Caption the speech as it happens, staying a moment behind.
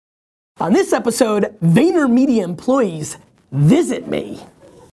On this episode, VaynerMedia employees visit me.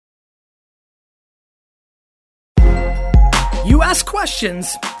 You ask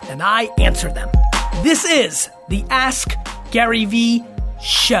questions, and I answer them. This is the Ask Gary V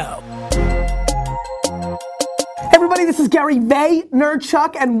Show. Hey everybody, this is Gary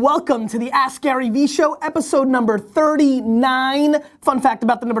Vaynerchuk, and welcome to the Ask Gary V Show, episode number 39. Fun fact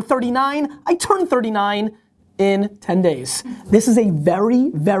about the number 39, I turned 39 in 10 days. This is a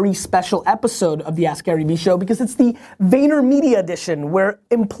very, very special episode of the Ask Gary V Show because it's the VaynerMedia edition where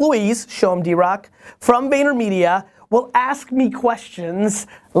employees, show them D-Rock, from VaynerMedia will ask me questions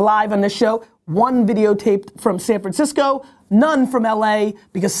live on this show. One videotaped from San Francisco, none from LA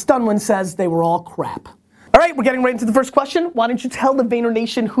because Stunwin says they were all crap. All right, we're getting right into the first question. Why don't you tell the Vayner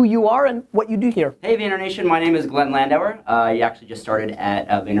Nation who you are and what you do here? Hey Vayner Nation, my name is Glenn Landauer. I actually just started at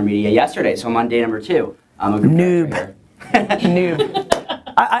VaynerMedia yesterday, so I'm on day number 2. I'm a noob.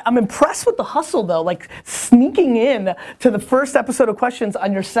 Noob. I'm impressed with the hustle though, like sneaking in to the first episode of questions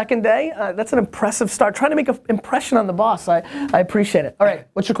on your second day. That's an impressive start. Trying to make an impression on the boss. I appreciate it. All right,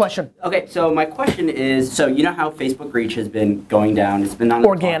 what's your question? Okay, so my question is, so you know how Facebook reach has been going down? It's been on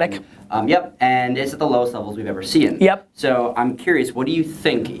organic. Yep, and it's at the lowest levels we've ever seen. Yep. So I'm curious, what do you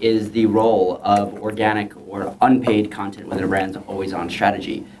think is the role of organic or unpaid content within a brand's always-on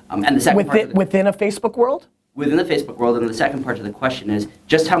strategy? And the second within a Facebook world? Within the Facebook world, and the second part of the question is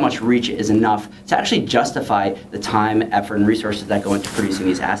just how much reach is enough to actually justify the time, effort, and resources that go into producing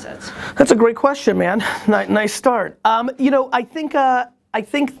these assets? That's a great question, man. Nice start. I think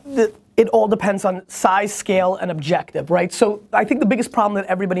that it all depends on size, scale, and objective, right? So I think the biggest problem that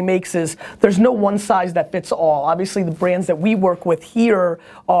everybody makes is there's no one size that fits all. Obviously, the brands that we work with here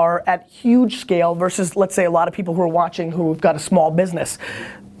are at huge scale versus, let's say, a lot of people who are watching who've got a small business.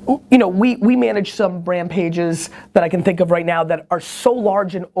 You know, we manage some brand pages that I can think of right now that are so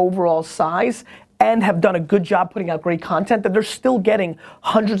large in overall size and have done a good job putting out great content that they're still getting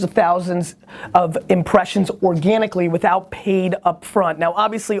hundreds of thousands of impressions organically without paid upfront. Now,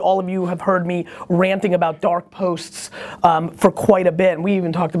 obviously, all of you have heard me ranting about dark posts for quite a bit, and we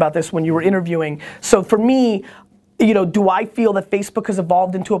even talked about this when you were interviewing. So for me, do I feel that Facebook has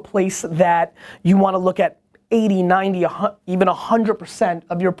evolved into a place that you want to look at 80, 90, even 100%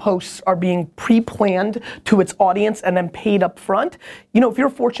 of your posts are being pre-planned to its audience and then paid up front? If you're a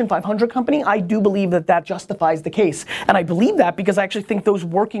Fortune 500 company, I do believe that justifies the case. And I believe that because I actually think those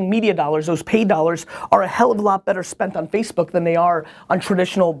working media dollars, those paid dollars, are a hell of a lot better spent on Facebook than they are on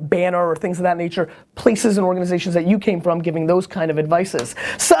traditional banner or things of that nature, places and organizations that you came from giving those kind of advices.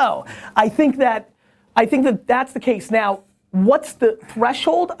 So I think that that's the case. Now, what's the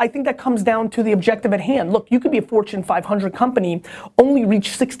threshold? I think that comes down to the objective at hand. Look, you could be a Fortune 500 company, only reach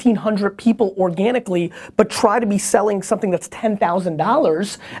 1,600 people organically, but try to be selling something that's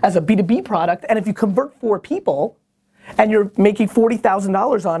 $10,000 as a B2B product, and if you convert 4 people, and you're making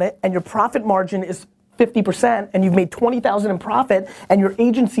 $40,000 on it, and your profit margin is 50%, and you've made $20,000 in profit, and your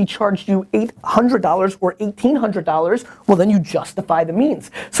agency charged you $800 or $1,800, well then you justify the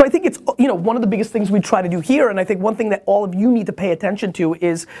means. So I think it's one of the biggest things we try to do here, and I think one thing that all of you need to pay attention to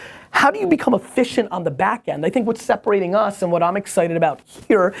is how do you become efficient on the back end? I think what's separating us and what I'm excited about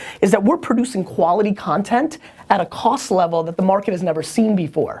here is that we're producing quality content at a cost level that the market has never seen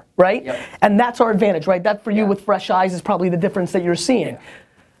before, right? Yep. And that's our advantage, right? That for you with fresh eyes is probably the difference that you're seeing. Yeah.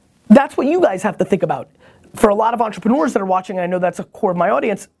 That's what you guys have to think about. For a lot of entrepreneurs that are watching, and I know that's a core of my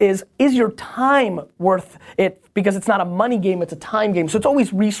audience, is your time worth it? Because it's not a money game, it's a time game. So it's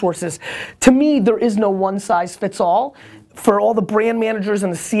always resources. To me, there is no one size fits all. For all the brand managers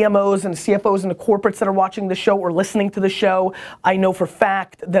and the CMOs and the CFOs and the corporates that are watching the show or listening to the show, I know for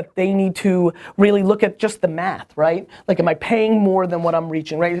fact that they need to really look at just the math, right? Like, am I paying more than what I'm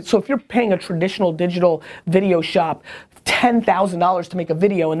reaching, right? So if you're paying a traditional digital video shop $10,000 to make a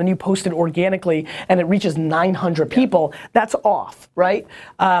video and then you post it organically and it reaches 900 people, that's off, right?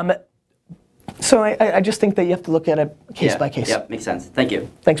 So I just think that you have to look at it case by case. Yep, makes sense. Thank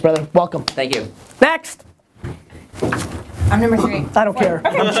you. Thanks, brother. Welcome. Thank you. Next. I'm number 3. I don't care.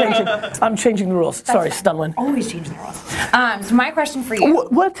 Okay. I'm changing the rules. Sorry, Stunwin. Always changing the rules. So my question for you.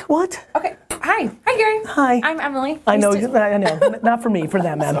 What? Okay. Hi, Gary. Hi. I'm Emily. I know. Not for me. For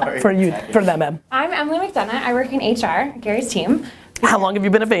them, ma'am. Sorry. For you. For them, ma'am. I'm Emily McDonough. I work in HR, Gary's team. How long have you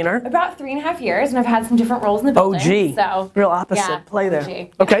been a Vayner? About 3.5 years, and I've had some different roles in the building. OG. So real opposite play there. OG.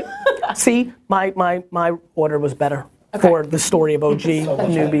 Okay. See, my order was better. For the story of OG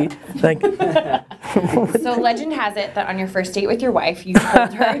newbie. Thank you. So legend has it that on your first date with your wife, you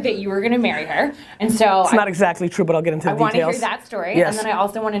told her that you were going to marry her, and so it's not exactly true, but I'll get into the details. I want to hear that story, and then I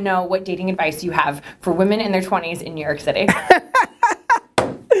also want to know what dating advice you have for women in their 20s in New York City.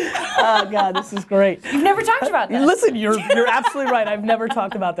 Oh God, this is great. You've never talked about this. Listen, you're absolutely right. I've never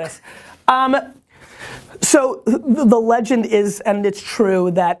talked about this. So the legend is, and it's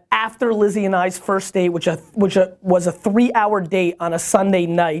true, that after Lizzie and I's first date, which was a 3-hour date on a Sunday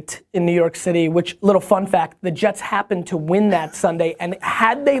night in New York City, which, little fun fact, the Jets happened to win that Sunday, and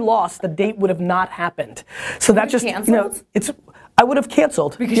had they lost, the date would have not happened. So that just, canceled? I would have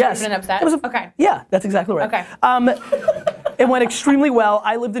canceled. Because you would have been upset? Okay. Yeah, that's exactly right. Okay. It went extremely well.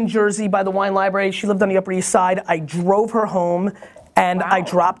 I lived in Jersey by the Wine Library. She lived on the Upper East Side. I drove her home, and I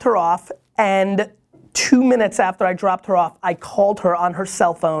dropped her off, and 2 minutes after I dropped her off, I called her on her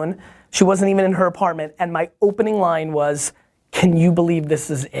cell phone. She wasn't even in her apartment, and my opening line was, "Can you believe this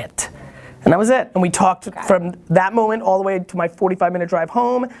is it?" And that was it. And we talked from that moment all the way to my 45-minute drive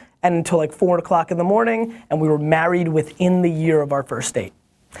home and until like 4 o'clock in the morning, and we were married within the year of our first date.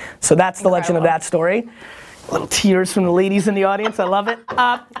 So that's the legend of that story. Little tears from the ladies in the audience, I love it.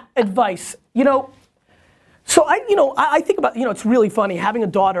 Advice, so I think about, it's really funny, having a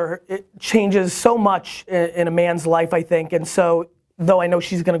daughter, it changes so much in a man's life, I think, and so, though I know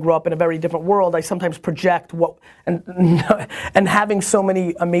she's gonna grow up in a very different world, I sometimes project and having so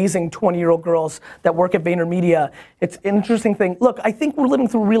many amazing 20-year-old girls that work at VaynerMedia, it's an interesting thing. Look, I think we're living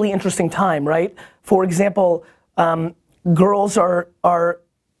through a really interesting time, right? For example, girls are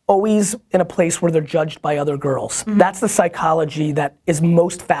always in a place where they're judged by other girls. Mm-hmm. That's the psychology that is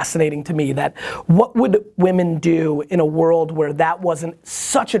most fascinating to me, that what would women do in a world where that wasn't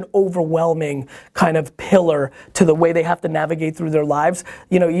such an overwhelming kind of pillar to the way they have to navigate through their lives.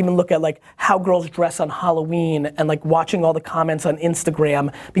 Even look at like how girls dress on Halloween and like watching all the comments on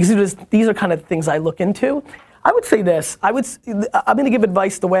Instagram, because these are kind of things I look into. I would say this, I'm gonna give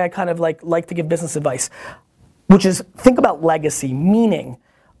advice the way I kind of like to give business advice, which is think about legacy, meaning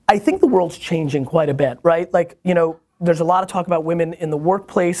I think the world's changing quite a bit, right? There's a lot of talk about women in the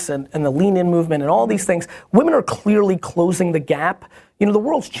workplace and the lean-in movement and all these things. Women are clearly closing the gap. The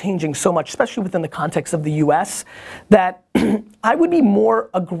world's changing so much, especially within the context of the US, that I would be more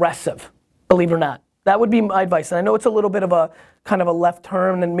aggressive, believe it or not. That would be my advice. And I know it's a little bit of a kind of a left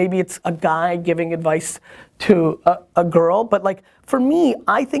turn, and maybe it's a guy giving advice to a girl, but for me,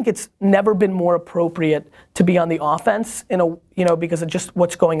 I think it's never been more appropriate to be on the offense because of just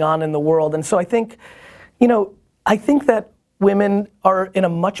what's going on in the world. And so I think that women are in a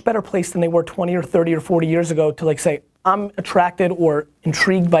much better place than they were 20 or 30 or 40 years ago to say, I'm attracted or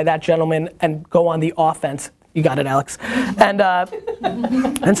intrigued by that gentleman and go on the offense. You got it, Alex. And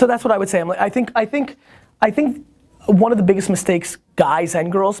so that's what I would say. I think one of the biggest mistakes guys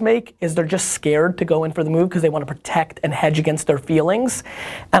and girls make is they're just scared to go in for the move because they want to protect and hedge against their feelings.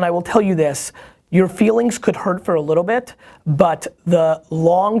 And I will tell you this, your feelings could hurt for a little bit, but the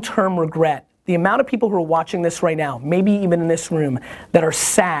long-term regret, the amount of people who are watching this right now, maybe even in this room, that are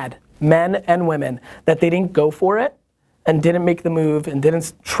sad, men and women, that they didn't go for it and didn't make the move and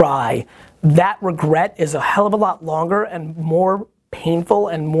didn't try, that regret is a hell of a lot longer and more painful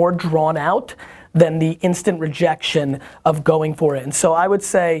and more drawn out than the instant rejection of going for it. And so I would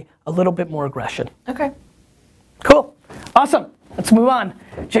say a little bit more aggression. Okay. Cool. Awesome. Let's move on.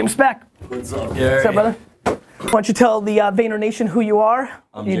 James Speck. What's up, Gary? What's up, brother? Why don't you tell the Vayner Nation who you are?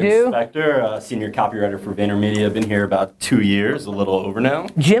 I'm Jim Spector, senior copywriter for VaynerMedia. I've been here about 2 years, a little over now.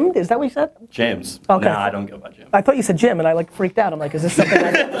 Jim? Is that what you said? James. Okay. Nah, I don't go by Jim. I thought you said Jim, and I freaked out. I'm like, is this something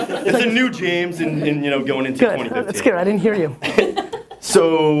It's a new James in going into Good. 2015. That's good. I didn't hear you.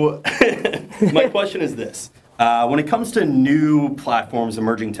 So, my question is this. When it comes to new platforms,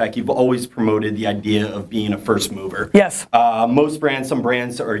 emerging tech, you've always promoted the idea of being a first mover. Yes. Some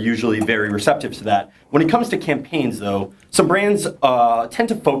brands are usually very receptive to that. When it comes to campaigns, though, some brands tend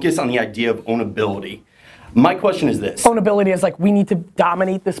to focus on the idea of ownability. My question is this. Ownability is we need to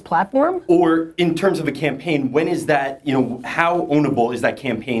dominate this platform? Or in terms of a campaign, when is that, how ownable is that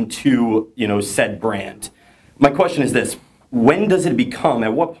campaign to, said brand? My question is this. When does it become,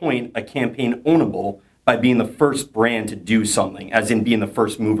 at what point, a campaign ownable by being the first brand to do something, as in being the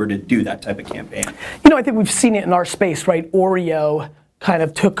first mover to do that type of campaign? I think we've seen it in our space, right? Oreo kind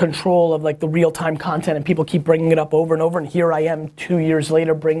of took control of the real-time content, and people keep bringing it up over and over, and here I am 2 years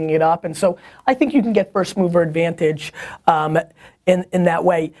later bringing it up. And so I think you can get first mover advantage in that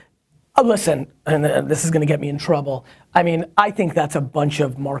way. Listen, and this is gonna get me in trouble. I think that's a bunch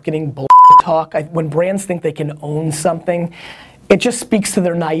of marketing bull talk. When brands think they can own something, it just speaks to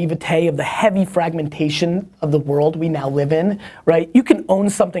their naivete of the heavy fragmentation of the world we now live in, right? You can own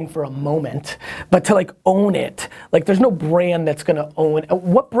something for a moment, but to own it, there's no brand that's gonna own,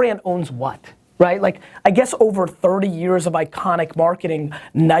 what brand owns what? Right? I guess over 30 years of iconic marketing,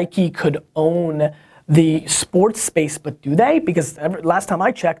 Nike could own the sports space, but do they? Because last time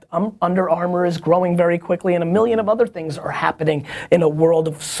I checked, Under Armour is growing very quickly, and a million of other things are happening in a world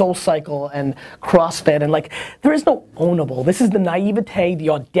of SoulCycle and CrossFit, and like, there is no ownable. This is the naivete, the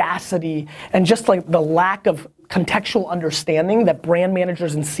audacity, and just like the lack of contextual understanding that brand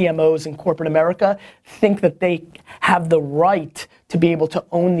managers and CMOs in corporate America think that they have the right to be able to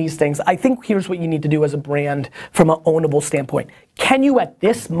own these things. I think here's what you need to do as a brand from an ownable standpoint. Can you at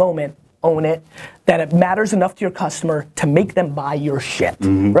this moment own it, that it matters enough to your customer to make them buy your shit,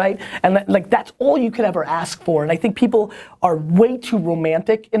 right? And like, that's all you could ever ask for. And I think people are way too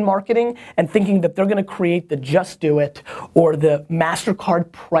romantic in marketing and thinking that they're gonna create the Just Do It or the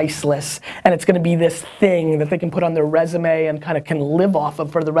MasterCard priceless, and it's gonna be this thing that they can put on their resume and kind of can live off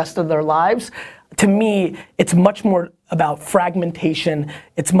of for the rest of their lives. To me, it's much more about fragmentation.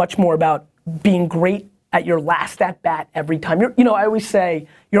 It's much more about being great at your last at bat every time. I always say,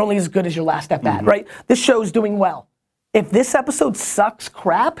 you're only as good as your last at bat, right? This show's doing well. If this episode sucks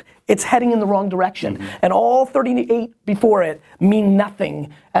crap, it's heading in the wrong direction. And all 38 before it mean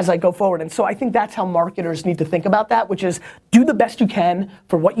nothing as I go forward. And so I think that's how marketers need to think about that, which is do the best you can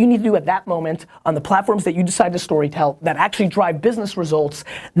for what you need to do at that moment on the platforms that you decide to storytell that actually drive business results,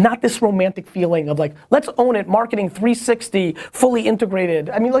 not this romantic feeling of like, let's own it, marketing 360, fully integrated.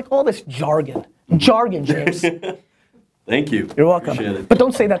 I mean, like all this jargon. Jargon, James. Thank you. You're welcome. Appreciate it. But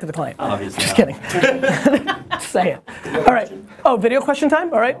don't say that to the client. Obviously. Just kidding. Say it. All right. Oh, video question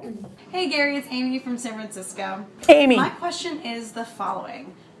time? All right. Hey Gary, it's Amy from San Francisco. Amy. My question is the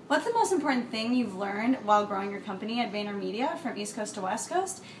following. What's the most important thing you've learned while growing your company at VaynerMedia from East Coast to West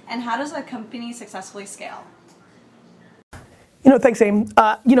Coast? And how does a company successfully scale? Thanks, Aim.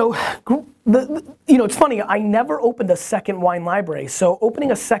 It's funny, I never opened a second wine library, so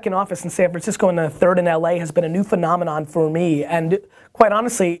opening a second office in San Francisco and a third in LA has been a new phenomenon for me, and quite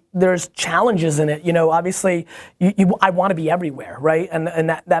honestly, there's challenges in it. Obviously, I want to be everywhere, right? And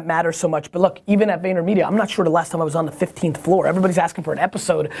that matters so much. But look, even at VaynerMedia, I'm not sure the last time I was on the 15th floor. Everybody's asking for an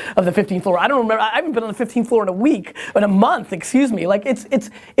episode of the 15th floor. I don't remember, I haven't been on the 15th floor in a week, in a month, excuse me. Like,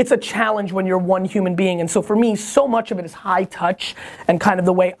 it's a challenge when you're one human being, and so for me, so much of it is high touch and kind of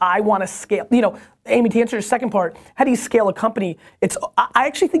the way I want to scale. Amy, to answer your second part, how do you scale a company? I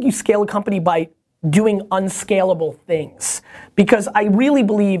actually think you scale a company by doing unscalable things, because I really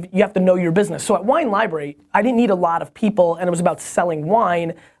believe you have to know your business. So at Wine Library, I didn't need a lot of people, and it was about selling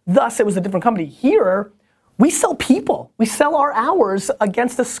wine, thus it was a different company. Here, we sell people. We sell our hours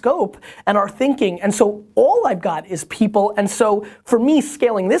against a scope and our thinking, and so all I've got is people, and so for me,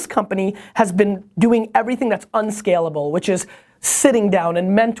 scaling this company has been doing everything that's unscalable, which is sitting down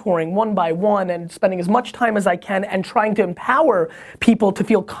and mentoring one by one and spending as much time as I can and trying to empower people to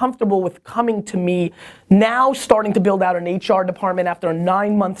feel comfortable with coming to me. Now starting to build out an HR department after a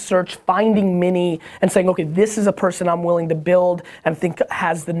 9-month search, finding Minnie and saying, okay, this is a person I'm willing to build and think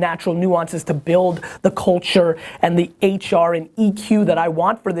has the natural nuances to build the culture and the HR and EQ that I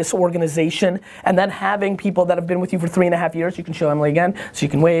want for this organization. And then having people that have been with you for 3.5 years, you can show Emily again, so you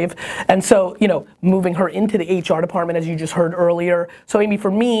can wave. And so, moving her into the HR department, as you just heard earlier. So Amy,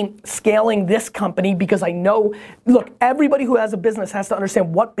 for me, scaling this company, because I know, look, everybody who has a business has to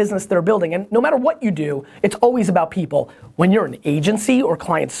understand what business they're building. And no matter what you do, it's always about people. When you're an agency or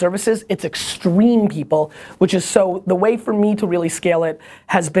client services, it's extreme people, which is so the way for me to really scale it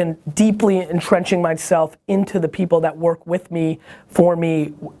has been deeply entrenching myself into the people that work with me, for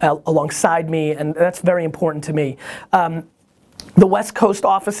me, alongside me, and that's very important to me. The West Coast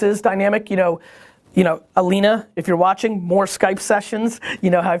offices dynamic, Alina, if you're watching, more Skype sessions, you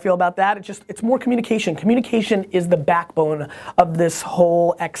know how I feel about that. It's more communication. Communication is the backbone of this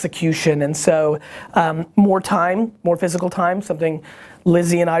whole execution. And so more time, more physical time, something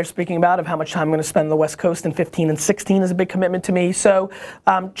Lizzie and I are speaking about of how much time I'm gonna spend on the West Coast in 15 and 16 is a big commitment to me. So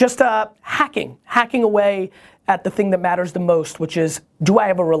just hacking away at the thing that matters the most, which is, do I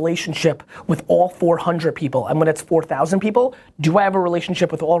have a relationship with all 400 people? And when it's 4,000 people, do I have a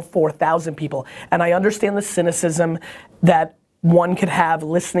relationship with all 4,000 people? And I understand the cynicism that one could have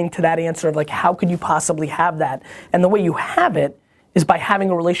listening to that answer of like, how could you possibly have that? And the way you have it is by having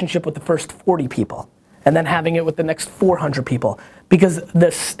a relationship with the first 40 people and then having it with the next 400 people. Because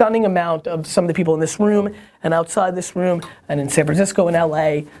the stunning amount of some of the people in this room and outside this room and in San Francisco and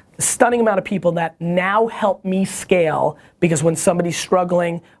LA, the stunning amount of people that now help me scale, because when somebody's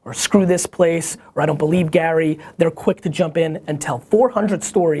struggling or screw this place or I don't believe Gary, they're quick to jump in and tell 400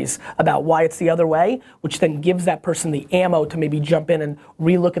 stories about why it's the other way, which then gives that person the ammo to maybe jump in and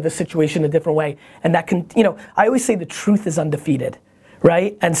relook at the situation a different way. And that can, I always say the truth is undefeated,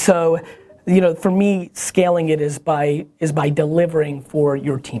 right? And so, for me, scaling it is by delivering for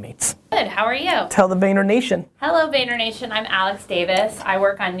your teammates. Good, how are you? Tell the Vayner Nation. Hello Vayner Nation, I'm Alex Davis. I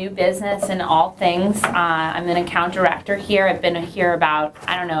work on new business and all things. I'm an account director here. I've been here about,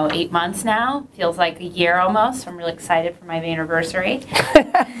 8 months now. Feels like a year almost. I'm really excited for my Vaynerversary.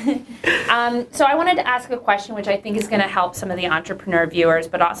 So I wanted to ask a question which I think is going to help some of the entrepreneur viewers,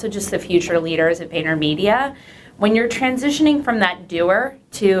 but also just the future leaders at VaynerMedia. When you're transitioning from that doer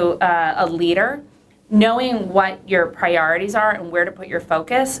to a leader, knowing what your priorities are and where to put your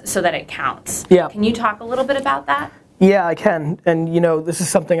focus so that it counts. Yeah. Can you talk a little bit about that? Yeah, I can. And this is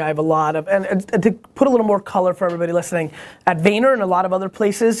something I have a lot of. And to put a little more color for everybody listening, at Vayner and a lot of other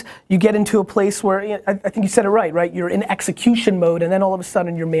places, you get into a place where, I think you said it right? You're in execution mode, and then all of a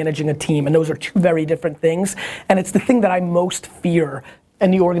sudden you're managing a team. And those are two very different things. And it's the thing that I most fear in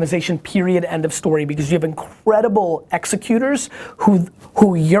the organization, period, end of story, because you have incredible executors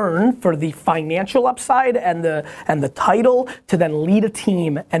who yearn for the financial upside and the title to then lead a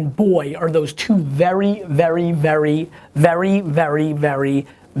team, and boy, are those two very, very, very, very, very, very,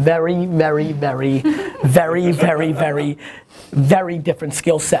 very, very, very, very, very, very, very different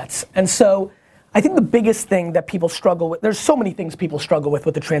skill sets. And so I think the biggest thing that people struggle with, there's so many things people struggle with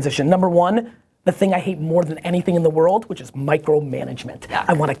the transition. Number one, the thing I hate more than anything in the world, which is micromanagement. Yeah.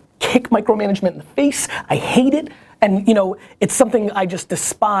 I want to kick micromanagement in the face. I hate it. And it's something I just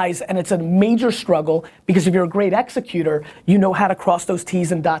despise, and it's a major struggle because if you're a great executor, you know how to cross those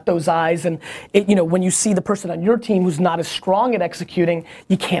T's and dot those I's, and when you see the person on your team who's not as strong at executing,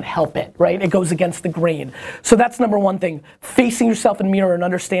 you can't help it, right? It goes against the grain. So that's number one thing, facing yourself in the mirror and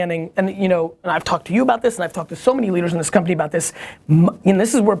understanding, and and I've talked to you about this, and I've talked to so many leaders in this company about this, and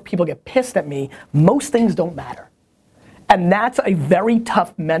this is where people get pissed at me, most things don't matter. And that's a very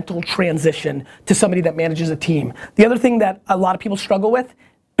tough mental transition to somebody that manages a team. The other thing that a lot of people struggle with,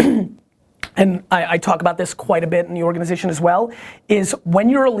 and I talk about this quite a bit in the organization as well, is when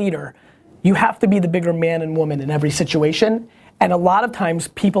you're a leader, you have to be the bigger man and woman in every situation. And a lot of times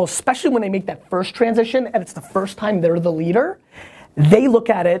people, especially when they make that first transition and it's the first time they're the leader, they look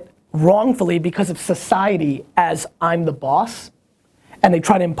at it wrongfully because of society as I'm the boss, and they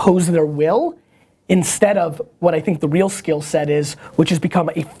try to impose their will, instead of what I think the real skill set is, which is become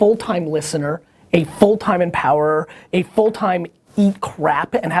a full-time listener, a full-time empowerer, a full-time eat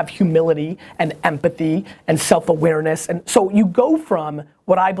crap and have humility and empathy and self-awareness. And so you go from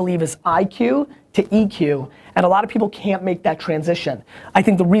what I believe is IQ to EQ, and a lot of people can't make that transition. I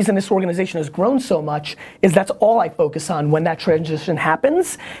think the reason this organization has grown so much is that's all I focus on when that transition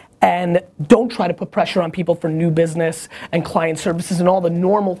happens. And don't try to put pressure on people for new business and client services and all the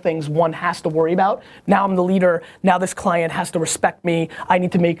normal things one has to worry about. Now I'm the leader, now this client has to respect me, I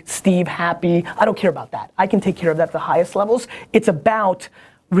need to make Steve happy. I don't care about that. I can take care of that at the highest levels. It's about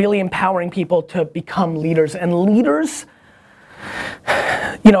really empowering people to become leaders. And leaders,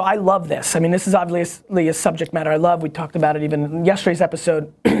 I love this. I mean, this is obviously a subject matter I love. We talked about it even in yesterday's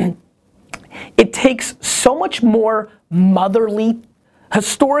episode. It takes so much more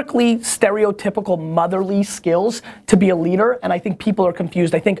historically stereotypical motherly skills to be a leader, and I think people are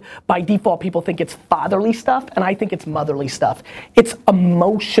confused. I think by default people think it's fatherly stuff, and I think it's motherly stuff. It's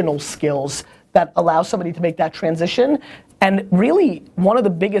emotional skills that allow somebody to make that transition, and really one of the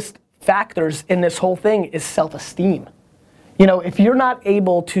biggest factors in this whole thing is self-esteem. If you're not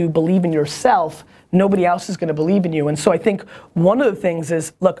able to believe in yourself, nobody else is going to believe in you. And so I think one of the things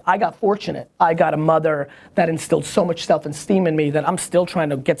is, look, I got fortunate. I got a mother that instilled so much self-esteem in me that I'm still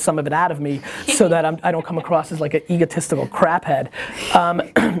trying to get some of it out of me so that I don't come across as like an egotistical craphead.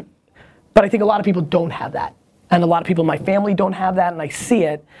 But I think a lot of people don't have that. And a lot of people in my family don't have that, and I see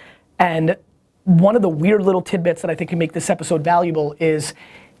it. And one of the weird little tidbits that I think can make this episode valuable is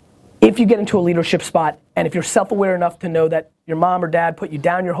if you get into a leadership spot, and if you're self-aware enough to know that your mom or dad put you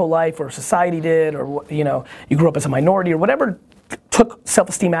down your whole life, or society did, or you grew up as a minority, or whatever took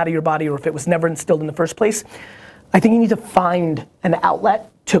self-esteem out of your body, or if it was never instilled in the first place, I think you need to find an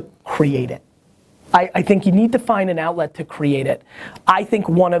outlet to create it. I think you need to find an outlet to create it. I think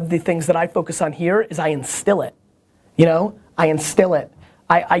one of the things that I focus on here is I instill it. I instill it.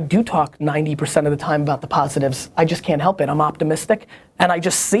 I do talk 90% of the time about the positives. I just can't help it. I'm optimistic, and I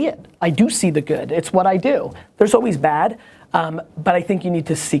just see it. I do see the good. It's what I do. There's always bad, but I think you need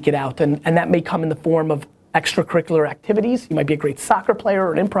to seek it out, and that may come in the form of extracurricular activities. You might be a great soccer player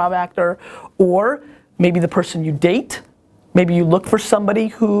or an improv actor, or maybe the person you date. Maybe you look for somebody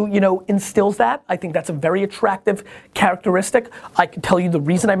who, instills that. I think that's a very attractive characteristic. I can tell you the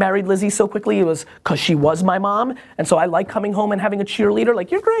reason I married Lizzie so quickly was because she was my mom. And so I like coming home and having a cheerleader.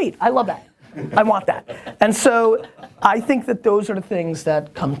 Like, you're great. I love that. I want that. And so I think that those are the things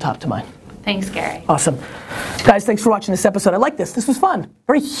that come top to mind. Thanks, Gary. Awesome. Guys, thanks for watching this episode. I like this. This was fun.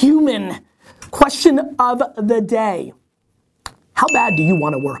 Very human. Question of the day. How bad do you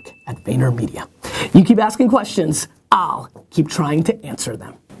want to work at VaynerMedia? You keep asking questions, I'll keep trying to answer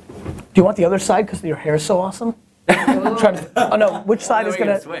them. Do you want the other side because your hair is so awesome? Oh no, which side is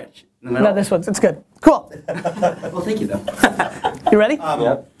gonna switch? No, this one's, it's good. Cool. Well, thank you though. You ready?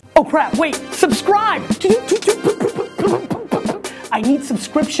 Yep. Oh crap, wait, subscribe! I need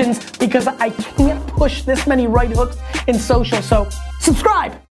subscriptions because I can't push this many right hooks in social, so subscribe!